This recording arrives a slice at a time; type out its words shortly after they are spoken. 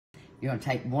You're gonna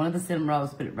take one of the cinnamon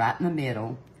rolls, put it right in the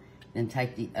middle, then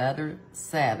take the other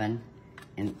 7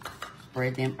 and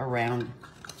spread them around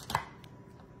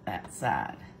that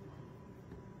side.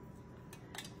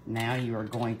 Now you are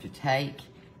going to take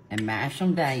and mash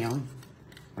them down,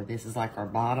 or this is like our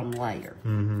bottom layer.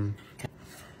 And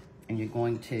you're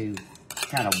going to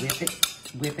kind of whip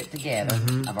it together.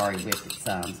 I've already whipped it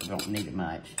some, so we don't need it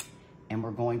much. And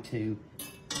we're going to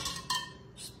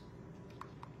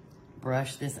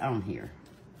brush this on here.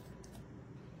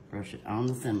 Brush it on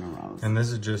the cinnamon rolls. And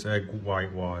this is just egg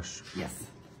whitewash. Yes.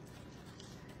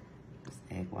 Just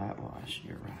egg whitewash,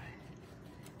 you're right.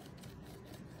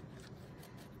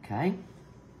 Okay.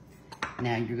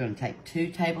 Now you're going to take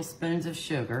 2 tablespoons of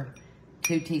sugar,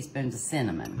 2 teaspoons of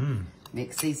cinnamon.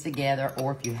 Mix these together,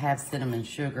 or if you have cinnamon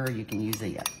sugar, you can use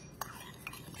it.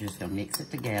 You're just going to mix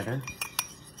it together.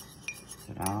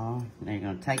 Put it all. Now you're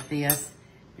going to take this,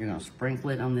 you're going to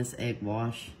sprinkle it on this egg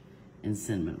wash and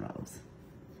cinnamon rolls.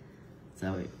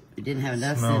 So if it didn't have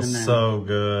enough cinnamon. Smells so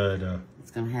good.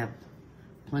 It's going to have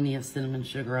plenty of cinnamon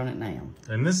sugar on it now.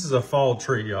 And this is a fall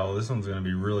treat, y'all. This one's going to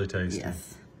be really tasty.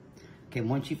 Yes. Okay,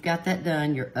 once you've got that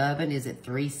done, your oven is at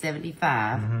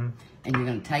 375. And you're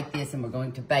going to take this and we're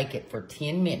going to bake it for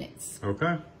 10 minutes.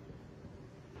 Okay.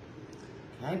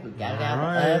 Okay, we've got it out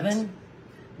of the oven.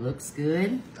 Looks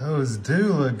good. Those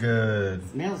do look good.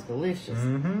 Smells delicious.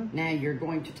 Now you're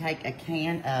going to take a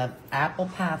can of apple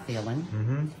pie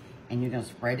filling and you're going to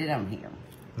spread it on here.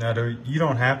 Now, you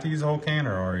don't have to use a whole can,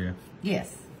 or are you?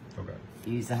 Yes. Okay.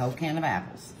 Use the whole can of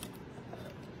apples.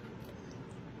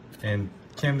 And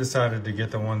Kim decided to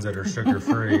get the ones that are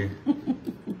sugar-free.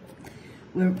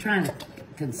 We're trying to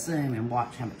consume and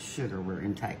watch how much sugar we're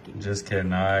intaking. Just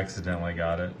kidding. I accidentally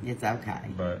got it. It's okay.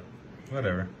 But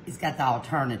whatever. It's got the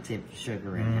alternative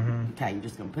sugar in it. Okay, you're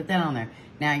just going to put that on there.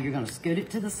 Now you're going to scoot it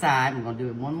to the side. We're going to do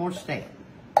it one more step.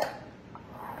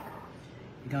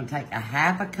 You're going to take a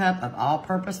 1/2 cup of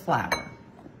all-purpose flour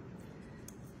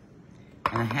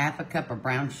and a 1/2 cup of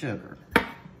brown sugar. You're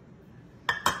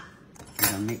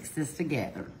going to mix this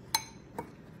together.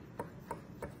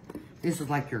 This is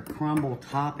like your crumble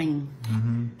topping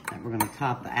that we're going to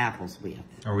top the apples with.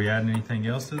 Are we adding anything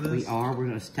else to this? We are. We're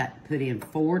going to put in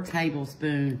 4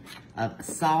 tablespoons of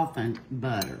softened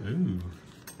butter. Ooh.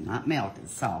 Not melted,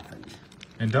 softened.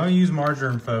 And don't use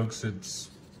margarine, folks. It's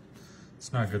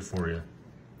not good for you.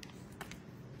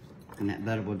 And that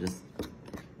butter will just...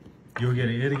 It'll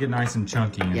get nice and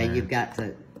chunky in there. You've got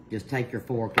to just take your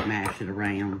fork and mash it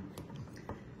around.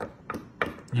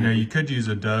 You know, you could use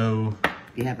a dough...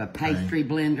 You have a pastry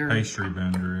blender. Pastry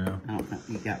blender, yeah. I don't know.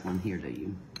 You got one here, do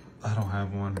you? I don't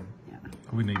have one. Yeah.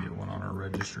 We need to get one on our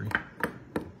registry.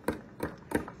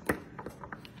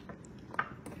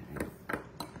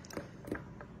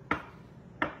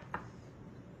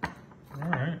 All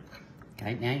right.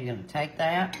 Okay, now you're going to take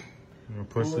that. I'm going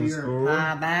to push pull this your forward.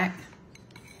 pie back.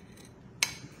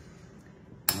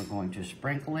 We're going to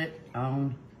sprinkle it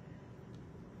on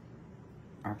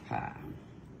our pie.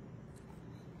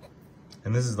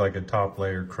 And this is like a top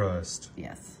layer crust.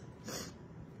 Yes.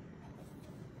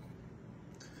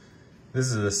 This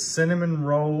is a cinnamon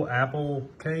roll apple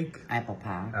cake. Apple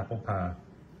pie. Apple pie.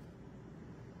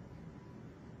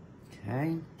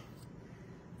 Okay.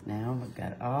 Now we've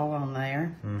got it all on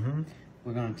there.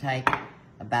 We're going to take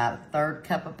about a 1/3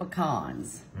 cup of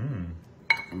pecans. And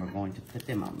we're going to put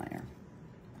them on there.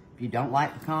 If you don't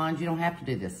like pecans, you don't have to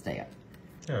do this step.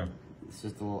 Yeah. It's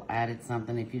just a little added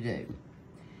something if you do.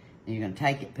 And you're going to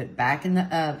take it, put it back in the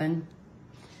oven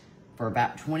for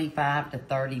about 25 to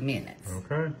 30 minutes.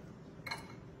 Okay.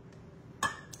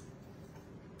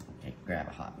 Okay, grab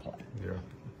a hot plate. Yeah.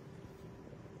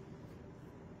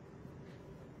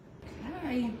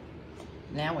 Okay.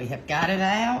 Now we have got it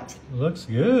out. Looks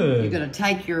good. You're going to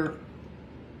take your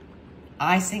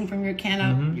icing from your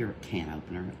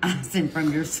icing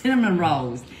from your cinnamon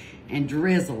rolls and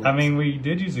drizzle it. I mean, we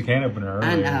did use a can opener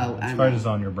earlier. I know. It's probably just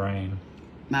on your brain.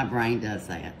 My brain does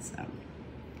that, so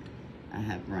I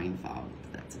have brain fog,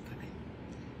 but that's okay.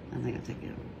 I think I'll take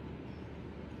it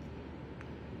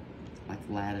like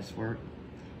lattice work.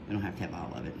 We don't have to have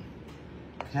all of it.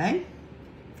 Okay.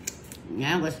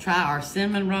 Now let's try our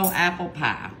cinnamon roll apple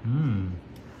pie.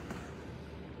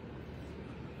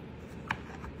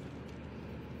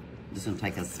 Just gonna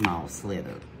take a small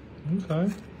slither.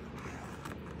 Okay.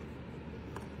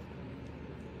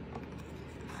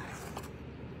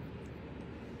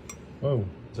 Whoa,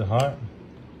 is it hot?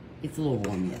 It's a little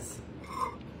warm, yes.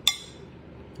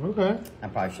 Okay. I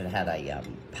probably should have had a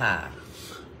pie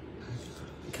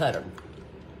cutter.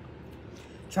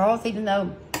 Charles, even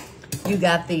though you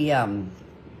got the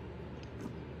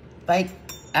fake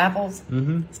apples.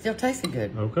 Mm-hmm. Still tasted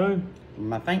good. Okay.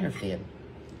 My fingers did.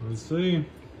 Let's see.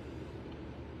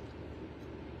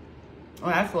 Oh,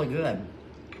 that's really good.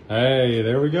 Hey,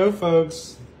 there we go,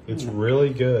 folks. It's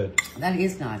really good. That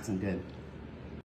is nice and good.